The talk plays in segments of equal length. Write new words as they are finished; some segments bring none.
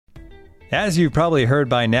As you've probably heard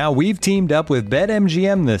by now, we've teamed up with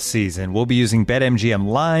BetMGM this season. We'll be using BetMGM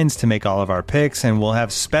lines to make all of our picks, and we'll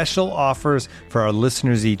have special offers for our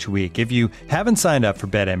listeners each week. If you haven't signed up for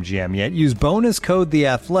BetMGM yet, use bonus code The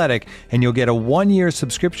Athletic, and you'll get a 1-year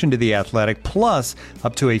subscription to The Athletic, plus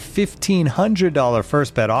up to a $1,500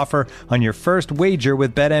 first bet offer on your first wager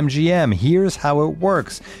with BetMGM. Here's how it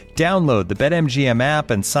works. Download the BetMGM app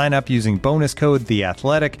and sign up using bonus code The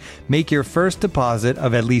Athletic. Make your first deposit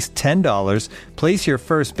of at least $10. Place your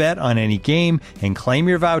first bet on any game and claim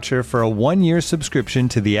your voucher for a 1-year subscription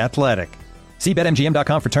to The Athletic. See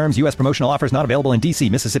BetMGM.com for terms. U.S. promotional offers not available in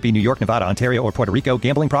D.C., Mississippi, New York, Nevada, Ontario, or Puerto Rico.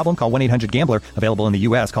 Gambling problem? Call 1-800-GAMBLER. Available in the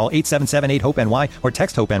U.S. Call 877-8-HOPE-NY or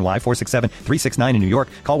text HOPE-NY 467-369 in New York.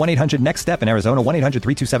 Call 1-800-NEXT-STEP in Arizona.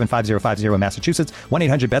 1-800-327-5050 in Massachusetts.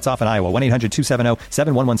 1-800-BETS-OFF in Iowa.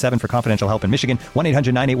 1-800-270-7117 for confidential help in Michigan.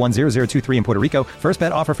 1-800-981-0023 in Puerto Rico. First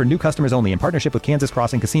bet offer for new customers only in partnership with Kansas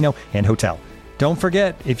Crossing Casino and Hotel. Don't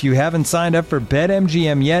forget, if you haven't signed up for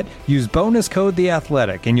BetMGM yet, use bonus code The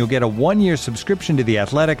Athletic, and you'll get a 1-year subscription to The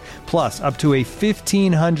Athletic, plus up to a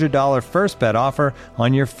 $1,500 first bet offer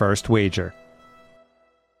on your first wager.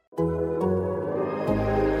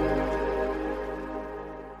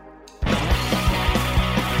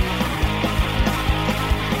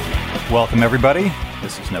 Welcome, everybody.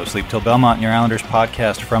 This is No Sleep Till Belmont, your Islanders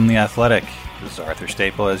podcast from The Athletic. This is Arthur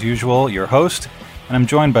Staple, as usual, your host. And I'm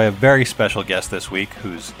joined by a very special guest this week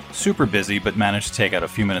who's super busy but managed to take out a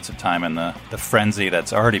few minutes of time in the frenzy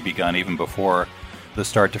that's already begun even before the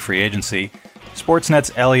start to free agency. Sportsnet's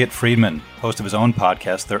Elliotte Friedman, host of his own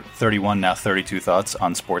podcast, 31 Now 32 Thoughts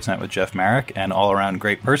on Sportsnet with Jeff Marek, and all-around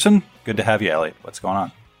great person. Good to have you, Elliotte. What's going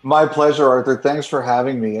on? My pleasure, Arthur. Thanks for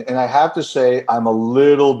having me. And I have to say, I'm a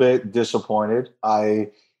little bit disappointed. I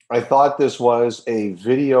thought this was a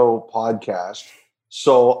video podcast,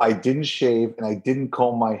 so I didn't shave and I didn't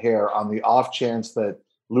comb my hair on the off chance that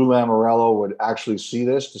Lou Lamoriello would actually see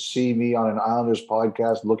this, to see me on an Islanders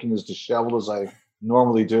podcast looking as disheveled as I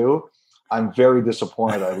normally do. I'm very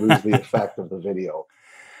disappointed I lose the effect of the video.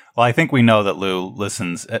 Well, I think we know that Lou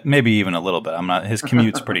listens, maybe even a little bit. His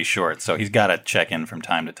commute's pretty short, so he's got to check in from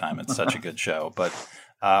time to time. It's such a good show. But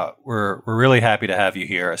we're really happy to have you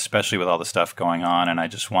here, especially with all the stuff going on. And I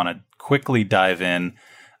just want to quickly dive in.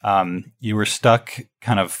 You were stuck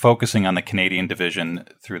kind of focusing on the Canadian division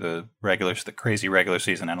through the crazy regular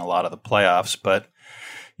season and a lot of the playoffs, but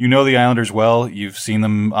you know the Islanders well. You've seen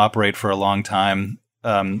them operate for a long time.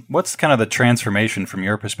 What's kind of the transformation from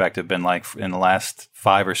your perspective been like in the last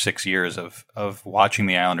 5 or 6 years of watching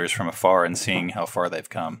the Islanders from afar and seeing how far they've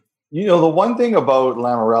come? You know, the one thing about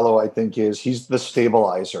Lamoriello, I think, is he's the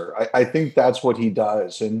stabilizer. I think that's what he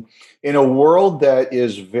does. And in a world that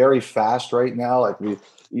is very fast right now,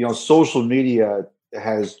 social media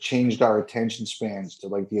has changed our attention spans to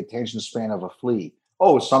like the attention span of a flea.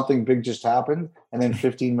 Oh, something big just happened. And then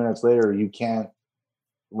 15 minutes later, you can't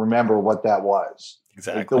remember what that was.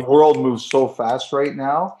 Exactly. Like, the world moves so fast right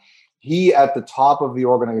now. He, at the top of the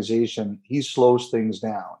organization, he slows things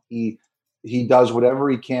down. He does whatever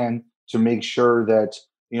he can to make sure that,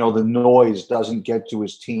 the noise doesn't get to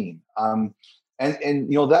his team. And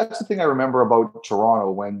that's the thing I remember about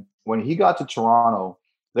Toronto. When he got to Toronto,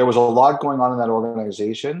 there was a lot going on in that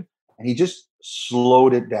organization, and he just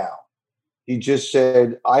slowed it down. He just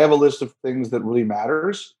said, I have a list of things that really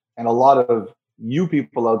matters, and a lot of you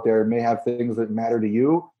people out there may have things that matter to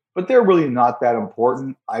you, but they're really not that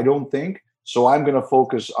important, I don't think. So I'm going to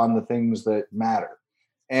focus on the things that matter.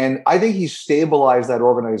 And I think he stabilized that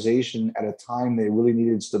organization at a time they really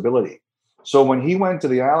needed stability. So when he went to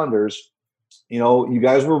the Islanders, you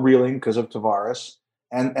guys were reeling because of Tavares.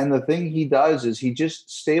 And the thing he does is he just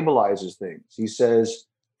stabilizes things. He says,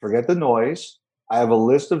 forget the noise. I have a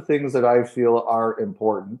list of things that I feel are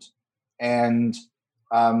important. And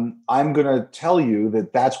I'm going to tell you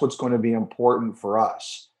that that's what's going to be important for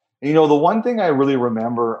us. And, the one thing I really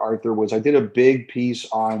remember, Arthur, was I did a big piece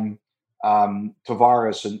on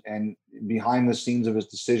Tavares and behind the scenes of his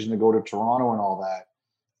decision to go to Toronto and all that.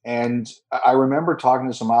 And I remember talking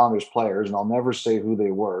to some Islanders players, and I'll never say who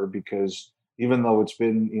they were because even though it's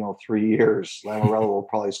been, 3 years, Lamoriello will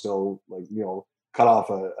probably still cut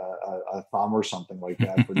off a thumb or something like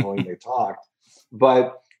that for knowing they talked.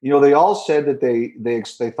 But, they all said that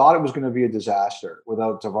they thought it was going to be a disaster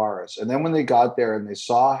without Tavares. And then when they got there and they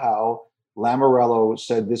saw how Lamoriello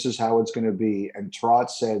said, this is how it's going to be, and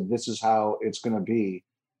Trotz said, this is how it's going to be,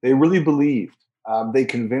 they really believed. They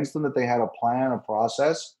convinced them that they had a plan, a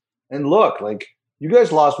process. And look, you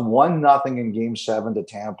guys lost 1-0 in Game 7 to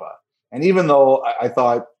Tampa. And even though I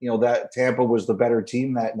thought, that Tampa was the better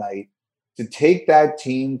team that night, to take that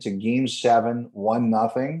team to Game 7,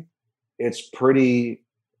 1-0, it's pretty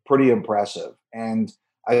impressive. And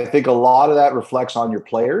I think a lot of that reflects on your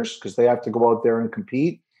players because they have to go out there and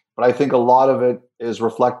compete. But I think a lot of it is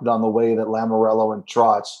reflected on the way that Lamoriello and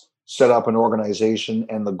Trotz set up an organization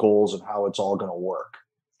and the goals and how it's all going to work.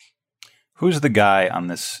 Who's the guy on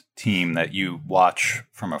this team that you watch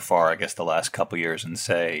from afar, I guess, the last couple of years and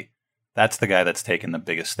say, that's the guy that's taken the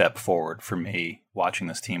biggest step forward for me watching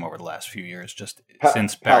this team over the last few years, just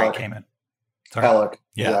since Barry came in? Sorry. Pelech.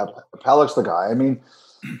 Yeah. Pelech's the guy. I mean,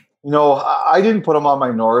 I didn't put him on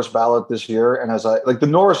my Norris ballot this year. And the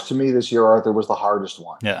Norris to me this year, Arthur, was the hardest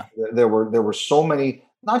one. Yeah. There were so many,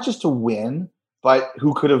 not just to win, but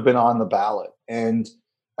who could have been on the ballot. And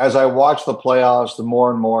as I watched the playoffs, the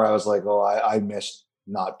more and more I was like, I missed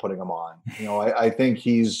not putting him on.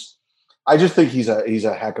 I just think he's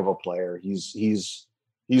a heck of a player. He's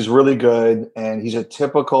really good, and he's a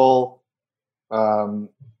typical.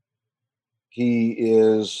 He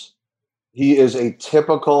is a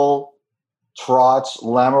typical Trotz,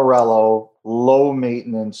 Lamoriello, low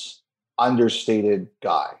maintenance, understated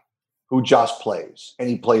guy who just plays, and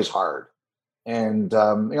he plays hard. And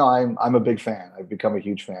I'm a big fan. I've become a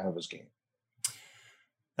huge fan of his game.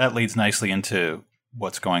 That leads nicely into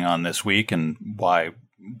what's going on this week and why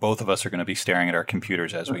both of us are going to be staring at our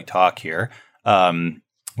computers as we talk here,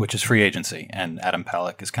 which is free agency. And Adam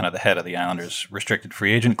Pelech is kind of the head of the Islanders' restricted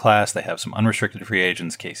free agent class. They have some unrestricted free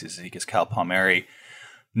agents, Casey Cizikas, Cal Palmieri.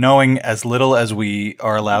 Knowing as little as we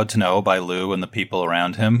are allowed to know by Lou and the people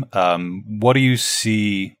around him, what do you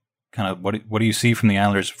see? What do you see from the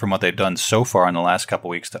Islanders from what they've done so far in the last couple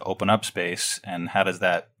of weeks to open up space, and how does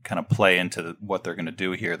that kind of play into what they're going to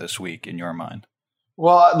do here this week in your mind?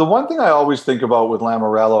 Well, the one thing I always think about with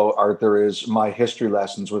Lamoriello, Arthur, is my history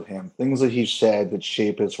lessons with him, things that he said that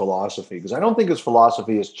shape his philosophy, because I don't think his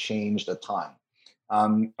philosophy has changed a ton.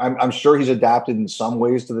 I'm sure he's adapted in some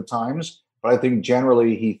ways to the times, but I think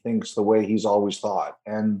generally he thinks the way he's always thought.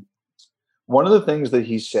 And one of the things that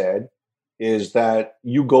he said is that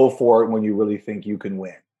you go for it when you really think you can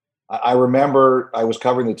win. I remember I was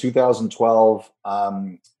covering the 2012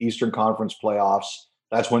 Eastern Conference playoffs.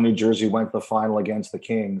 That's when New Jersey went to the final against the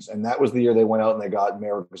Kings. And that was the year they went out and they got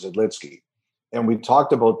Marek Zidlitsky. And we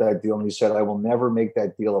talked about that deal, and he said, I will never make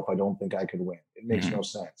that deal if I don't think I can win. It makes no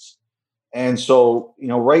sense. And so,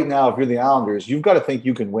 right now, if you're the Islanders, you've got to think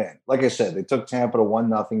you can win. Like I said, they took Tampa to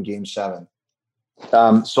 1-0 Game 7.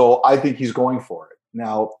 So I think he's going for it.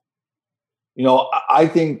 Now, I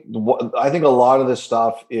think a lot of this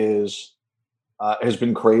stuff has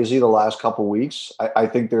been crazy the last couple of weeks. I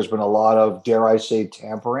think there's been a lot of, dare I say,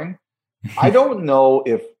 tampering. I don't know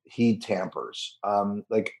if he tampers.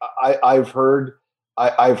 I've heard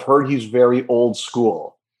he's very old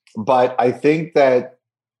school, but I think that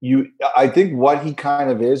what he kind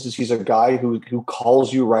of is he's a guy who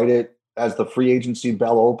calls you right as the free agency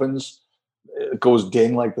bell opens, it goes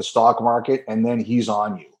ding like the stock market, and then he's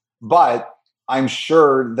on you. But I'm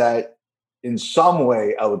sure that in some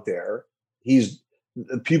way out there,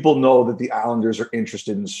 people know that the Islanders are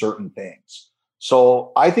interested in certain things.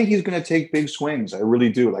 So I think he's going to take big swings. I really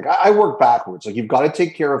do. I work backwards. You've got to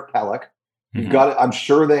take care of Pelech. I'm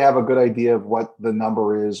sure they have a good idea of what the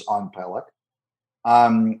number is on Pelech.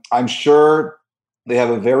 I'm sure they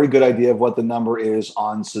have a very good idea of what the number is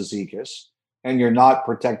on Cizikas. And you're not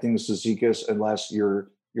protecting Cizikas unless you're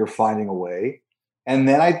finding a way. And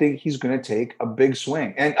then I think he's going to take a big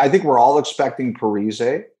swing. And I think we're all expecting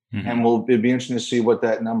Parise, and it'll be interesting to see what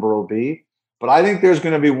that number will be. But I think there's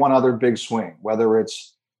going to be one other big swing, whether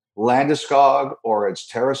it's Landeskog or it's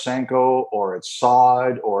Tarasenko or it's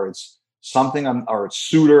Saad or it's something, or it's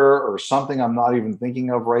Suter or something I'm not even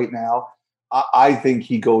thinking of right now. I think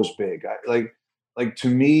he goes big. To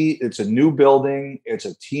me, it's a new building. It's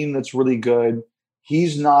a team that's really good.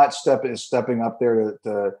 He's not stepping up there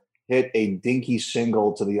to hit a dinky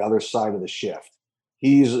single to the other side of the shift.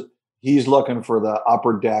 He's looking for the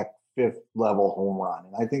upper deck, 5th level home run.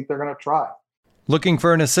 And I think they're going to try. Looking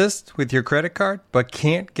for an assist with your credit card, but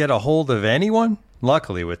can't get a hold of anyone?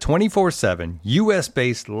 Luckily, with 24/7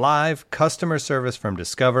 U.S.-based live customer service from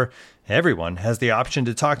Discover, everyone has the option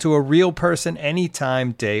to talk to a real person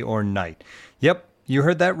anytime, day or night. Yep, you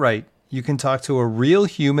heard that right. You can talk to a real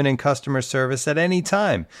human in customer service at any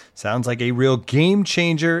time. Sounds like a real game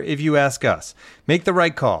changer if you ask us. Make the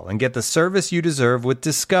right call and get the service you deserve with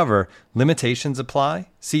Discover. Limitations apply.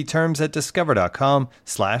 See terms at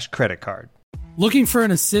discover.com/creditcard. Looking for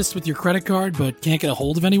an assist with your credit card but can't get a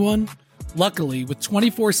hold of anyone? Luckily, with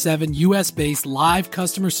 24/7 U.S.-based live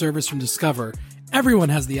customer service from Discover, everyone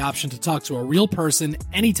has the option to talk to a real person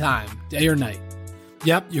anytime, day or night.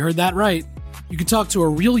 Yep, you heard that right. You can talk to a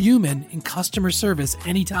real human in customer service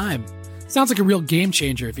anytime. Sounds like a real game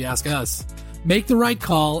changer if you ask us. Make the right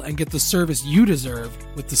call and get the service you deserve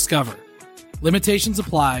with Discover. Limitations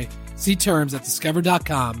apply. See terms at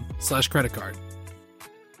discover.com/creditcard.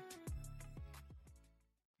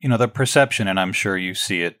 You know, the perception, and I'm sure you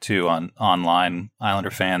see it too online, Islander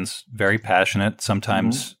fans, very passionate,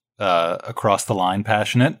 sometimes across the line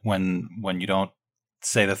passionate when you don't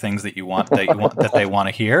say the things that that they want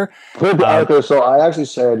to hear. Arthur, so I actually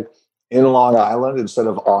said in Long Island instead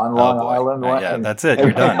of on Long Island. Right? Yeah, that's it.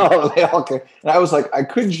 You're done. Okay. And I was like, I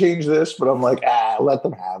could change this, but I'm like, let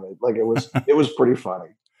them have it. Like it was pretty funny.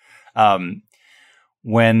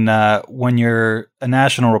 When you're a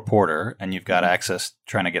national reporter and you've got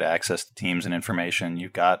trying to get access to teams and information,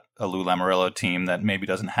 you've got a Lou Lamoriello team that maybe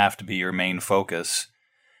doesn't have to be your main focus.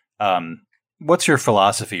 What's your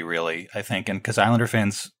philosophy, really? I think, and because Islander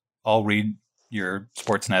fans all read your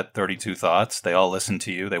Sportsnet 32 Thoughts, they all listen to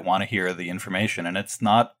you, they want to hear the information, and it's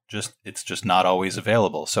just not always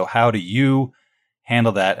available. So how do you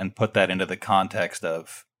handle that and put that into the context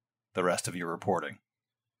of the rest of your reporting?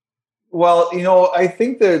 Well, I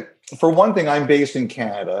think that for one thing, I'm based in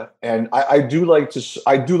Canada, and I do like to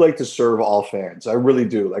serve all fans. I really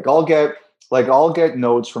do. Like I'll get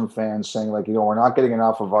notes from fans saying like, we're not getting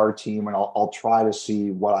enough of our team, and I'll try to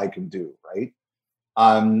see what I can do. Right.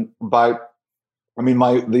 But I mean,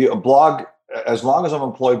 the blog, as long as I'm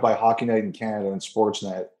employed by Hockey Night in Canada and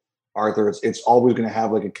Sportsnet, Arthur, it's always going to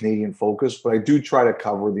have like a Canadian focus, but I do try to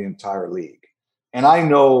cover the entire league. And I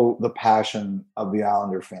know the passion of the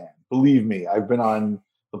Islander fan. Believe me, I've been on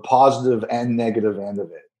the positive and negative end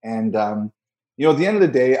of it. And, at the end of the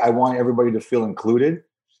day, I want everybody to feel included.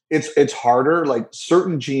 It's harder. Like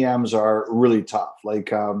certain GMs are really tough.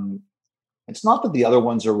 Like, it's not that the other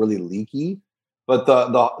ones are really leaky, but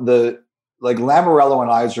the like Lamoriello and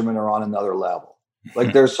Yzerman are on another level.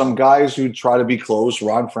 Like there's some guys who try to be close.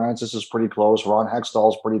 Ron Francis is pretty close. Ron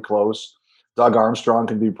Hextall's pretty close. Doug Armstrong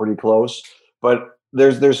can be pretty close. But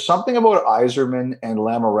there's something about Yzerman and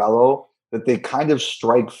Lamoriello that they kind of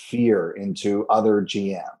strike fear into other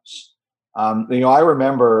GMs. I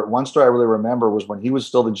remember one story I really remember was when he was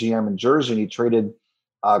still the GM in Jersey, and he traded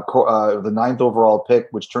the 9th overall pick,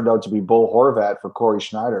 which turned out to be Bo Horvat for Corey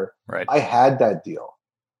Schneider. Right. I had that deal,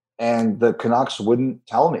 and the Canucks wouldn't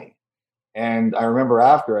tell me. And I remember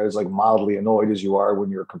after, I was like mildly annoyed, as you are when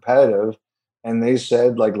you're competitive. And they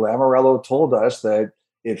said, like, Lamoriello told us that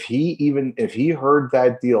if he heard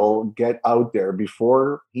that deal get out there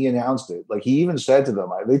before he announced it, like he even said to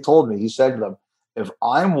them, they told me, he said to them, if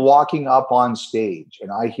I'm walking up on stage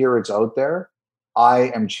and I hear it's out there,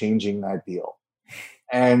 I am changing that deal.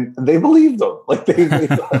 And they believed them. Like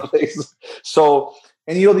so,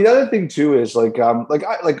 and the other thing too is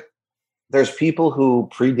there's people who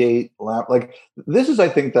predate this is, I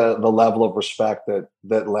think, the level of respect that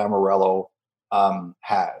Lamoriello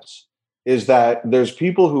has. Is that there's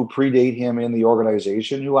people who predate him in the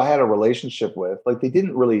organization who I had a relationship with. Like they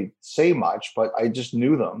didn't really say much, but I just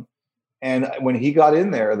knew them. And when he got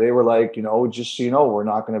in there, they were like, just so you know, we're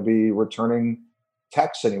not going to be returning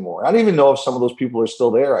texts anymore. I don't even know if some of those people are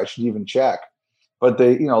still there. I should even check. But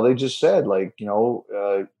they just said like, this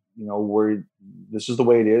is the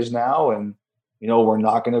way it is now, and we're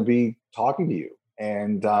not going to be talking to you.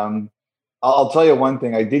 And I'll tell you one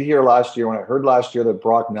thing. I did hear last year, when I heard last year that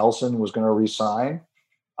Brock Nelson was going to resign,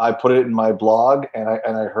 I put it in my blog, and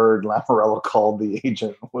I heard Lamoriello called the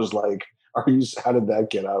agent, was like, how did that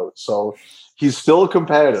get out? So he's still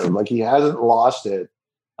competitive. Like he hasn't lost it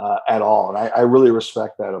at all. And I really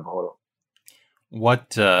respect that about him.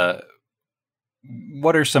 What are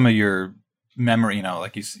some of your memory,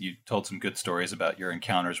 like you told some good stories about your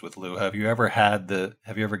encounters with Lou. Have you ever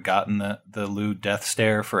gotten the Lou death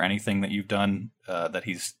stare for anything that you've done that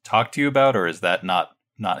he's talked to you about, or is that not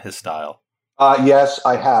his style? Yes,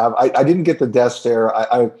 I have. I didn't get the death stare.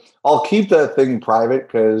 I'll keep that thing private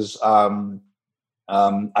because I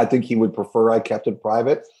think he would prefer I kept it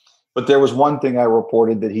private. But there was one thing I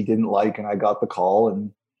reported that he didn't like, and I got the call,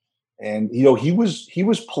 and he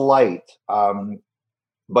was polite.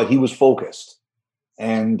 But he was focused,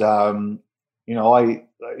 and I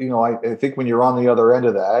think when you're on the other end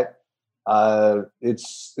of that,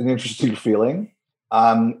 it's an interesting feeling.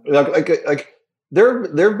 There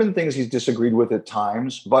have been things he's disagreed with at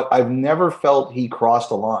times, but I've never felt he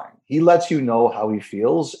crossed a line. He lets you know how he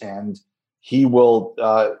feels, and he will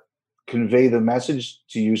convey the message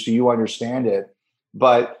to you so you understand it.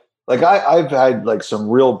 But I've had some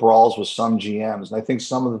real brawls with some GMs, and I think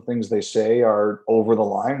some of the things they say are over the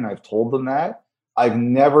line, and I've told them that. I've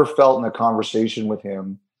never felt in a conversation with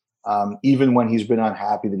him, even when he's been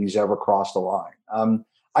unhappy, that he's ever crossed the line.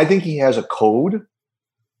 I think he has a code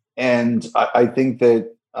And I think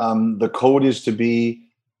that the code is to be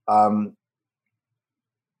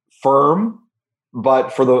firm,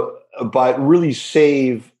 but really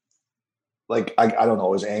save, like, I don't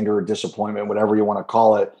know, his anger or disappointment, whatever you want to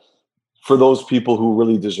call it, for those people who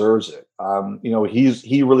really deserves it.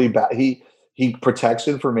 He really he protects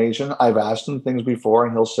information. I've asked him things before,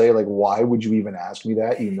 and he'll say, like, why would you even ask me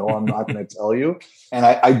that? I'm not going to tell you. And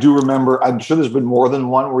I do remember, I'm sure there's been more than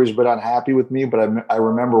one where he's been unhappy with me, but I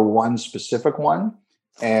remember one specific one.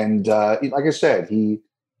 And like I said, he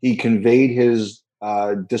conveyed his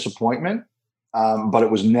disappointment, but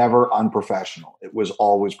it was never unprofessional. It was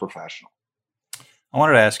always professional. I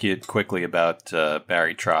wanted to ask you quickly about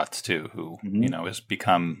Barry Trotz too, who has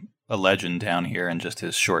become a legend down here in just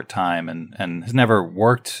his short time, and has never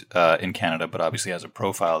worked in Canada, but obviously has a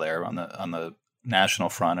profile there on the national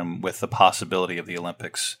front, and with the possibility of the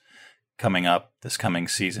Olympics coming up this coming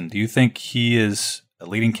season. Do you think he is a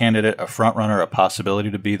leading candidate, a front runner, a possibility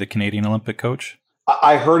to be the Canadian Olympic coach?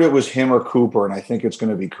 I heard it was him or Cooper, and I think it's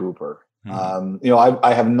going to be Cooper.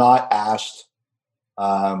 I have not asked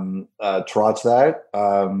Trotz that.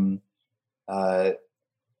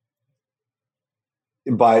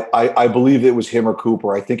 But I believe it was him or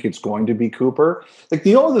Cooper. I think it's going to be Cooper. Like,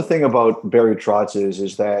 the only thing about Barry Trotz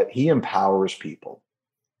is that he empowers people.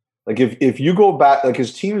 Like, if you go back, like,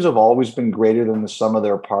 his teams have always been greater than the sum of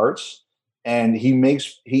their parts, and I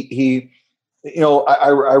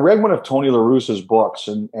read one of Tony La Russa's books,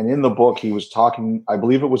 and in the book he was talking, I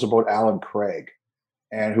believe it was about Alan Craig,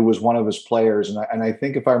 and who was one of his players. And I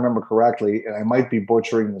think, if I remember correctly, and I might be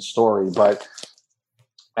butchering the story, but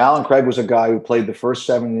Alan Craig was a guy who played the first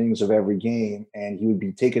 7 innings of every game, and he would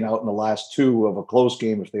be taken out in the last 2 of a close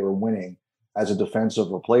game if they were winning as a defensive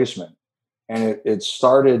replacement. And it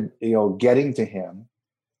started, getting to him.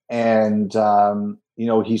 And,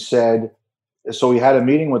 he said, so he had a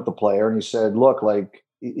meeting with the player, and he said, look, like,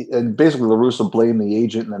 and basically La Russa blamed the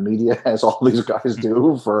agent and the media, as all these guys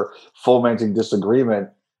do, for fomenting disagreement.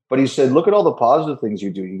 But he said, look at all the positive things you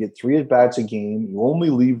do. You get 3 at-bats a game. You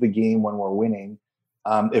only leave the game when we're winning.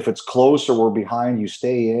 If it's close or we're behind, you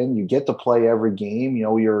stay in. You get to play every game.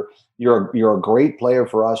 You're a great player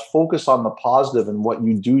for us. Focus on the positive and what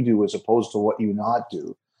you do as opposed to what you not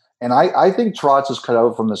do. And I think Trotz is cut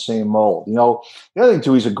out from the same mold. The other thing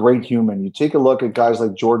too, he's a great human. You take a look at guys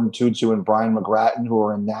like Jordan Tutu and Brian McGrattan, who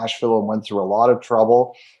are in Nashville and went through a lot of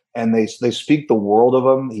trouble, and they speak the world of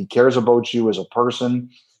him. He cares about you as a person,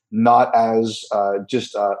 not as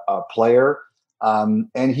just a player.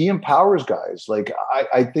 And he empowers guys. Like,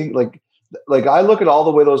 I think, like I look at all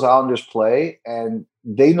the way those Islanders play, and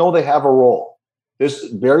they know they have a role. This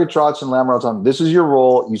Barry Trotz and Lamoriello, this is your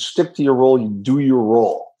role. You stick to your role. You do your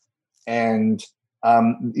role. And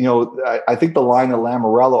I think the line that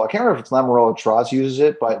Lamoriello, I can't remember if it's Lamoriello or Trotz uses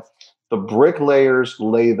it, but the bricklayers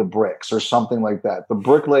lay the bricks or something like that. The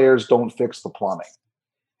bricklayers don't fix the plumbing,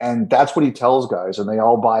 and that's what he tells guys, and they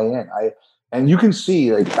all buy in. And you can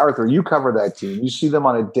see, like, Arthur, you cover that team. You see them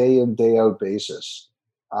on a day in, day out basis.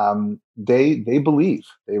 They believe,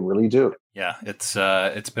 they really do. Yeah, it's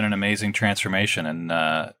been an amazing transformation, and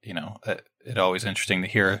it's always interesting to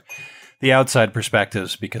hear the outside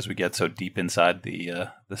perspectives because we get so deep inside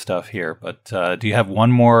the stuff here. But do you have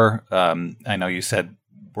one more? I know you said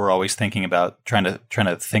we're always thinking about trying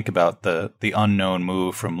to think about the unknown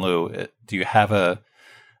move from Lou. Do you have a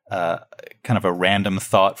kind of a random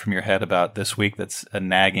thought from your head about this week that's a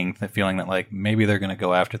nagging feeling that, like, maybe they're going to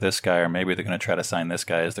go after this guy, or maybe they're going to try to sign this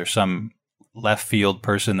guy? Is there some left field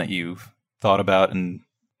person that you've thought about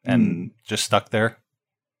and just stuck there?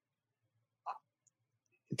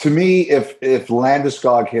 To me, if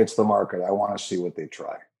Landeskog hits the market, I want to see what they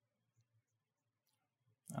try.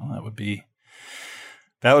 Well, that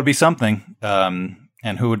would be something.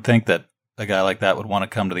 And who would think that a guy like that would want to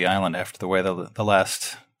come to the island after the way the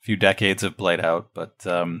last few decades have played out? But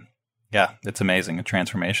yeah, it's amazing, a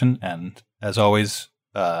transformation. And as always,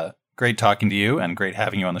 great talking to you and great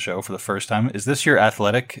having you on the show for the first time. Is this your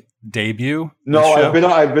Athletic debut? No, I've been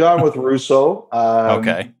on with Russo.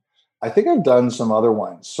 Okay. I think I've done some other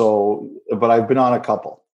ones. But I've been on a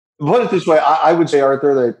couple. Put it this way, I would say,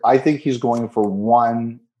 Arthur, that I think he's going for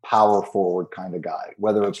one power forward kind of guy,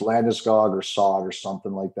 whether it's Landeskog or Saad or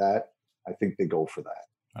something like that. I think they go for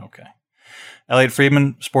that. Okay. Elliotte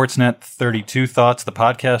Friedman, Sportsnet 32 Thoughts, the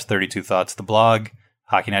podcast, 32 Thoughts, the blog,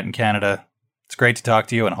 HockeyNet in Canada. It's great to talk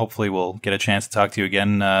to you, and hopefully we'll get a chance to talk to you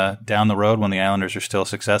again down the road when the Islanders are still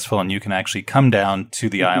successful and you can actually come down to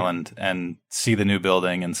the island and see the new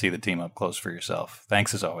building and see the team up close for yourself.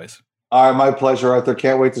 Thanks as always. All right, my pleasure, Arthur.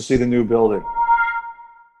 Can't wait to see the new building.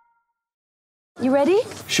 You ready?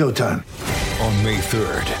 Showtime. On May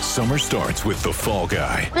 3rd, summer starts with The Fall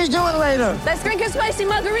Guy. Let's do it later. Let's drink a spicy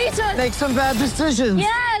margarita. Make some bad decisions.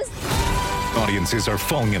 Yes. Audiences are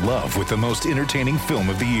falling in love with the most entertaining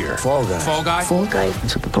film of the year. Fall Guy. Fall Guy. Fall Guy.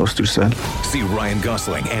 That's what the poster said. See Ryan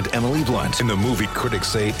Gosling and Emily Blunt in the movie critics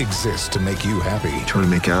say exists to make you happy. Trying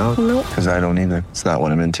to make it out? Nope. Because I don't either. It's not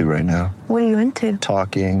what I'm into right now. What are you into?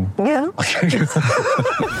 Talking. Yeah.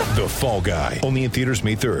 The Fall Guy. Only in theaters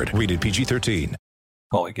May 3rd. Rated PG-13.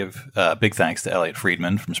 Well, we give big thanks to Elliot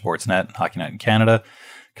Friedman from Sportsnet and Hockey Night in Canada,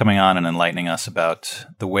 coming on and enlightening us about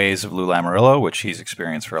the ways of Lou Lamoriello, which he's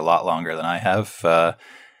experienced for a lot longer than I have,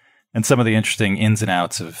 and some of the interesting ins and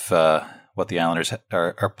outs of what the Islanders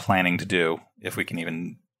are planning to do, if we can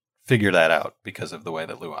even figure that out because of the way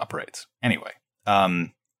that Lou operates. Anyway,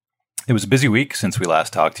 it was a busy week since we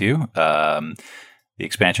last talked to you. The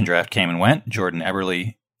expansion draft came and went. Jordan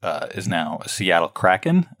Eberle is now a Seattle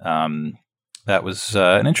Kraken. That was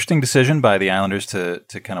an interesting decision by the Islanders to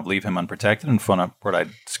kind of leave him unprotected. And from what I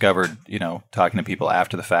discovered, talking to people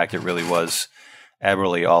after the fact, it really was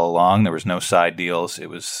Eberle all along. There was no side deals.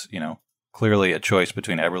 It was, clearly a choice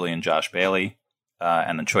between Eberle and Josh Bailey.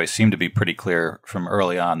 And the choice seemed to be pretty clear from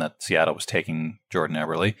early on that Seattle was taking Jordan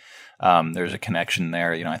Eberle. There's a connection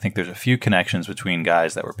there. I think there's a few connections between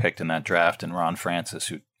guys that were picked in that draft, and Ron Francis,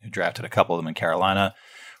 who drafted a couple of them in Carolina.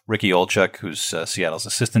 Ricky Olchuk, who's Seattle's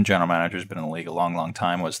assistant general manager, has been in the league a long, long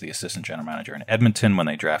time, was the assistant general manager in Edmonton when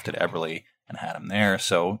they drafted Eberle and had him there.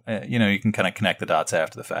 So, you can kind of connect the dots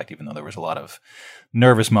after the fact, even though there was a lot of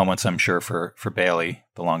nervous moments, I'm sure, for Bailey,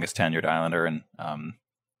 the longest tenured Islander. And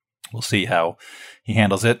we'll see how he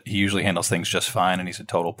handles it. He usually handles things just fine, and he's a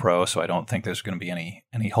total pro, so I don't think there's going to be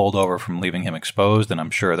any holdover from leaving him exposed. And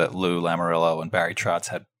I'm sure that Lou Lamoriello and Barry Trotz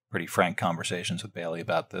had pretty frank conversations with Bailey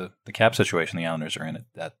about the cap situation the Islanders are in.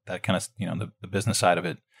 That kind of, the business side of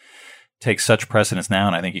it takes such precedence now,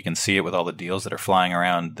 and I think you can see it with all the deals that are flying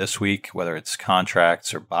around this week, whether it's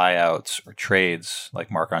contracts or buyouts or trades,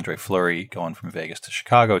 like Marc-Andre Fleury going from Vegas to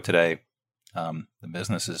Chicago today. The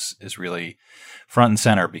business is really front and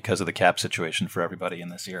center because of the cap situation for everybody in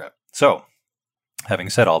this era. So, having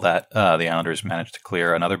said all that, the Islanders managed to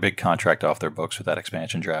clear another big contract off their books with that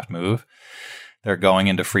expansion draft move. They're going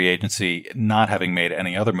into free agency not having made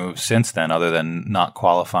any other moves since then, other than not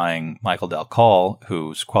qualifying Michael Del Col,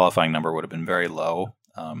 whose qualifying number would have been very low.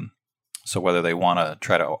 So whether they want to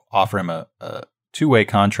try to offer him a two-way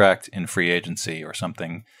contract in free agency or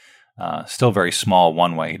something still very small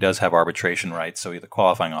one-way. He does have arbitration rights, so the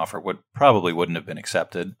qualifying offer wouldn't have been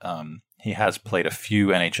accepted. He has played a few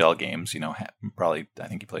NHL games, probably, I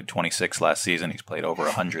think he played 26 last season. He's played over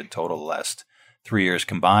 100 total the last 3 years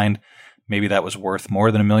combined. Maybe that was worth more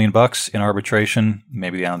than $1 million in arbitration.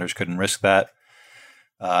 Maybe the Islanders couldn't risk that.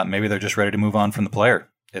 Maybe they're just ready to move on from the player.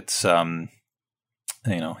 It's,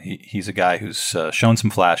 he's a guy who's shown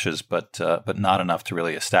some flashes, but not enough to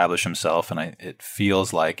really establish himself. And it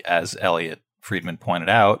feels like, as Elliot Friedman pointed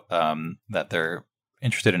out, that they're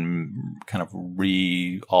interested in kind of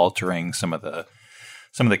re-altering some of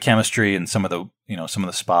the chemistry and some of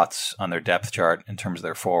the spots on their depth chart in terms of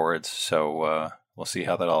their forwards. So, we'll see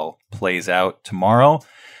how that all plays out tomorrow.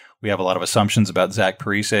 We have a lot of assumptions about Zach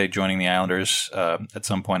Parise joining the Islanders at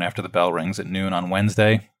some point after the bell rings at noon on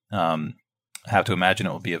Wednesday. I have to imagine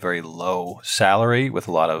it will be a very low salary with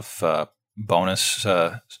a lot of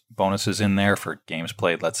bonuses in there for games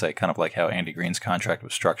played, let's say, kind of like how Andy Green's contract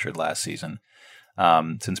was structured last season,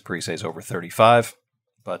 since Parise is over 35.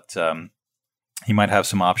 But he might have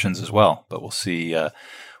some options as well, but we'll see.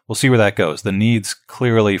 We'll see where that goes. The needs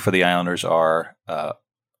clearly for the Islanders are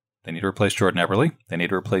they need to replace Jordan Eberle. They need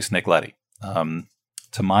to replace Nick Leddy.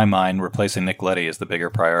 To my mind, replacing Nick Leddy is the bigger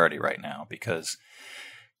priority right now because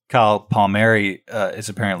Kyle Palmieri is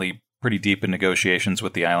apparently pretty deep in negotiations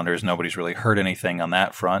with the Islanders. Nobody's really heard anything on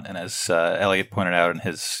that front. And as Elliot pointed out in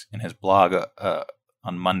his blog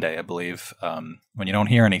on Monday, I believe, when you don't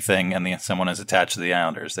hear anything and someone is attached to the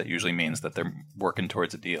Islanders, that usually means that they're working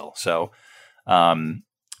towards a deal. So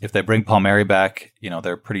if they bring Palmieri back,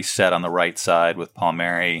 they're pretty set on the right side with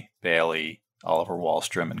Palmieri, Bailey, Oliver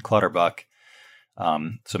Wahlstrom, and Clutterbuck.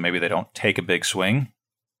 So maybe they don't take a big swing,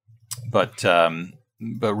 but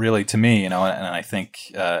really, to me, and I think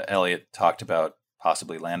Elliot talked about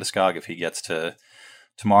possibly Landeskog if he gets to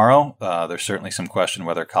tomorrow. There's certainly some question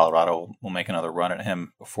whether Colorado will make another run at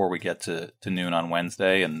him before we get to noon on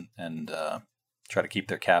Wednesday and try to keep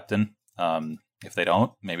their captain. If they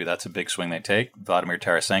don't, maybe that's a big swing they take. Vladimir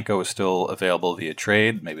Tarasenko is still available via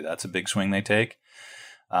trade. Maybe that's a big swing they take.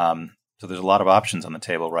 So there's a lot of options on the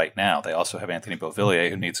table right now. They also have Anthony Beauvillier,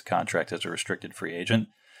 who needs a contract as a restricted free agent.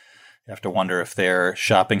 You have to wonder if they're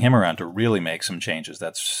shopping him around to really make some changes.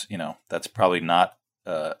 That's probably not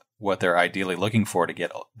what they're ideally looking for, to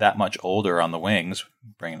get that much older on the wings.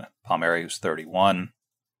 Bringing Palmieri, who's 31,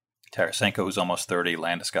 Tarasenko, who's almost 30,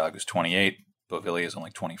 Landeskog, who's 28, Beauvillier is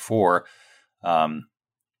only 24.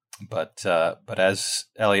 But as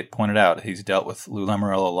Elliot pointed out, he's dealt with Lou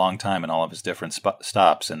Lamoriello a long time in all of his different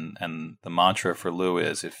stops, and the mantra for Lou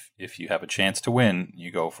is if you have a chance to win,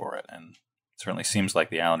 you go for it. And certainly seems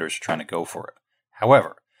like the Islanders are trying to go for it.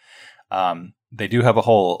 However, they do have a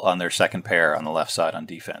hole on their second pair on the left side on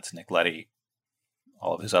defense. Nick Leddy,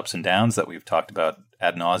 all of his ups and downs that we've talked about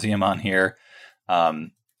ad nauseum on here.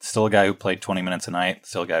 Still a guy who played 20 minutes a night.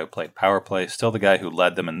 Still a guy who played power play. Still the guy who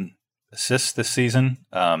led them in assists this season.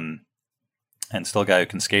 And still a guy who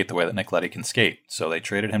can skate the way that Nick Leddy can skate. So they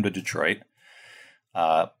traded him to Detroit.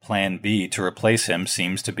 Plan B to replace him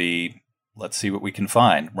seems to be, let's see what we can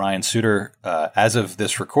find. Ryan Suter, as of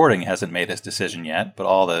this recording, hasn't made his decision yet, but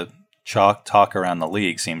all the talk around the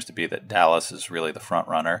league seems to be that Dallas is really the front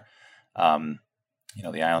runner.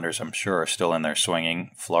 The Islanders, I'm sure, are still in there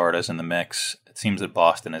swinging. Florida's in the mix. It seems that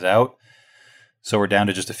Boston is out. So we're down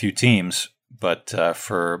to just a few teams, but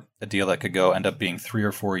for a deal that could end up being 3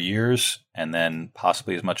 or 4 years, and then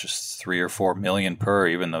possibly as much as $3 or $4 million per,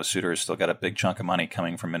 even though Suter has still got a big chunk of money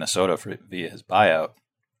coming from Minnesota via his buyout.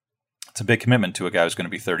 It's a big commitment to a guy who's going to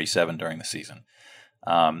be 37 during the season.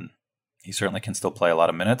 He certainly can still play a lot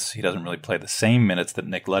of minutes. He doesn't really play the same minutes that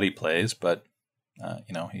Nick Leddy plays, but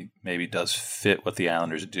he maybe does fit what the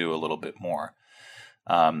Islanders do a little bit more.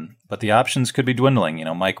 But the options could be dwindling.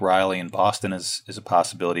 Mike Riley in Boston is a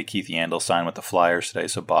possibility. Keith Yandel signed with the Flyers today,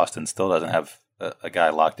 so Boston still doesn't have a guy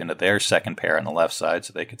locked into their second pair on the left side,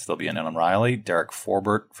 so they could still be in on Riley. Derek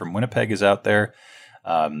Forbort from Winnipeg is out there.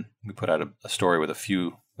 We put out a story with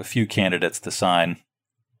a few candidates to sign,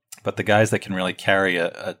 but the guys that can really carry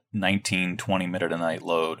a 19, 20 minute a night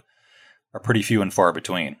load are pretty few and far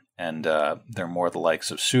between. And they're more the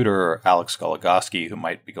likes of Suter or Alex Goligoski, who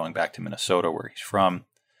might be going back to Minnesota where he's from.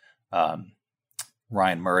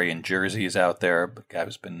 Ryan Murray in Jersey is out there, but a guy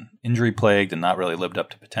who's been injury plagued and not really lived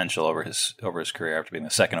up to potential over his career after being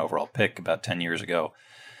the second overall pick about 10 years ago.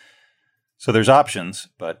 So there's options,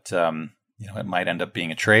 but it might end up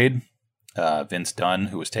being a trade. Vince Dunn,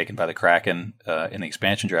 who was taken by the Kraken in the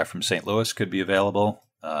expansion draft from St. Louis, could be available.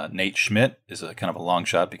 Nate Schmidt is a kind of a long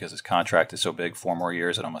shot because his contract is so big, 4 more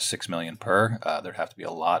years at almost $6 million per. There'd have to be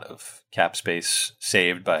a lot of cap space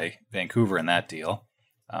saved by Vancouver in that deal.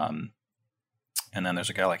 And then there's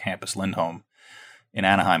a guy like Hampus Lindholm in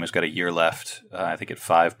Anaheim who's got a year left, I think at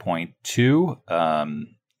 5.2.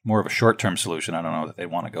 More of a short-term solution. I don't know that they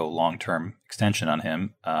want to go long-term extension on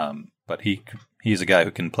him, but he's a guy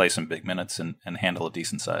who can play some big minutes and handle a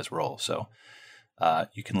decent-sized role. So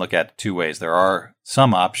you can look at it 2 ways. There are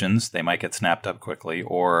some options. They might get snapped up quickly,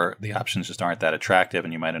 or the options just aren't that attractive,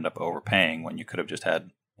 and you might end up overpaying when you could have just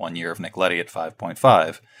had 1 year of Nick Leddy at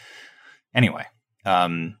 5.5. Anyway,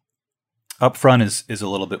 up front is a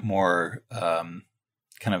little bit more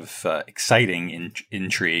exciting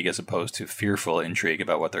intrigue as opposed to fearful intrigue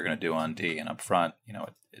about what they're going to do on D. And up front,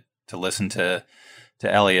 to listen to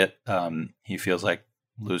Elliot, he feels like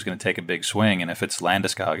Lou's going to take a big swing. And if it's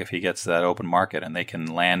Landeskog, if he gets to that open market and they can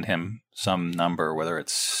land him some number, whether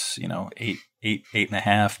it's, $8.5,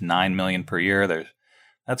 $9 million per year,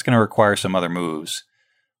 that's going to require some other moves.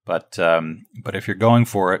 But if you're going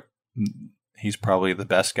for it, he's probably the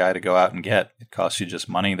best guy to go out and get. It costs you just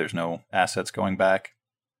money. There's no assets going back.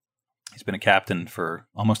 He's been a captain for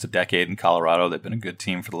almost a decade in Colorado. They've been a good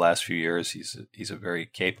team for the last few years. He's a very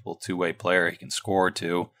capable two-way player. He can score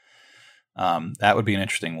too. That would be an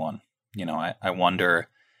interesting one. I wonder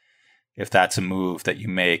if that's a move that you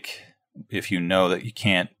make if you know that you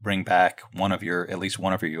can't bring back at least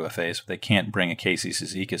one of your UFAs. If they can't bring a Casey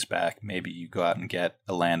Cizikas back, maybe you go out and get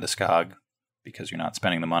a Landeskog because you're not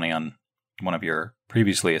spending the money on one of your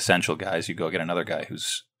previously essential guys. You go get another guy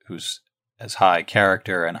who's as high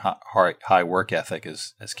character and high work ethic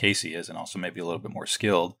as Casey is, and also maybe a little bit more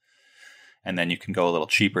skilled. And then you can go a little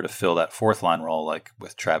cheaper to fill that fourth line role, like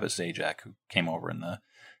with Travis Zajac, who came over in the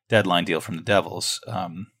deadline deal from the Devils.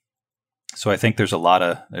 So I think there's a lot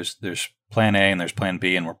of there's plan A and there's plan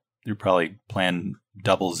B, and you're probably plan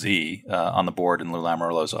double Z on the board in Lou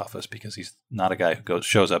Lamoriello's office, because he's not a guy who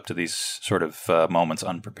shows up to these sort of moments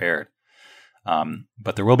unprepared.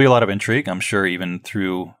 But there will be a lot of intrigue, I'm sure, even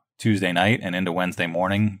through Tuesday night and into Wednesday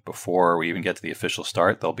morning before we even get to the official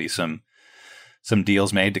start. There'll be some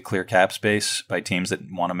deals made to clear cap space by teams that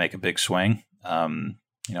want to make a big swing.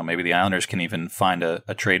 maybe the Islanders can even find a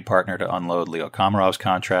trade partner to unload Leo Komarov's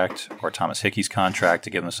contract or Thomas Hickey's contract to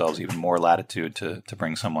give themselves even more latitude to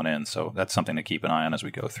bring someone in. So that's something to keep an eye on as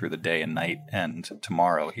we go through the day and night and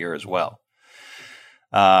tomorrow here as well.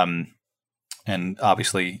 And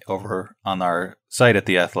obviously over on our site at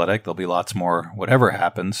The Athletic, there'll be lots more whatever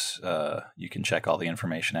happens. You can check all the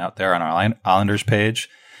information out there on our Islanders page.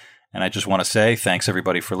 And I just want to say thanks,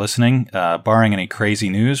 everybody, for listening. Barring any crazy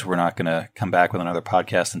news, we're not going to come back with another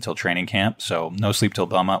podcast until training camp. So No Sleep Till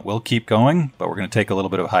Belmont will keep going, but we're going to take a little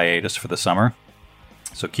bit of hiatus for the summer.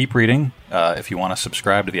 So keep reading. If you want to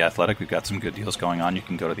subscribe to The Athletic, we've got some good deals going on. You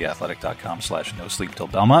can go to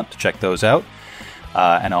theathletic.com/NoSleepTillBelmont to check those out.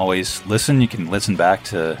 And always listen. You can listen back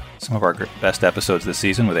to some of our best episodes this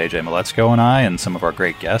season with AJ Maletzko and I, and some of our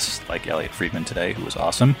great guests like Elliot Friedman today, who was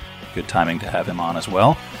awesome. Good timing to have him on as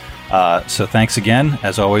well. So thanks again,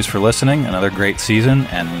 as always, for listening. Another great season,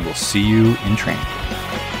 and we will see you in training.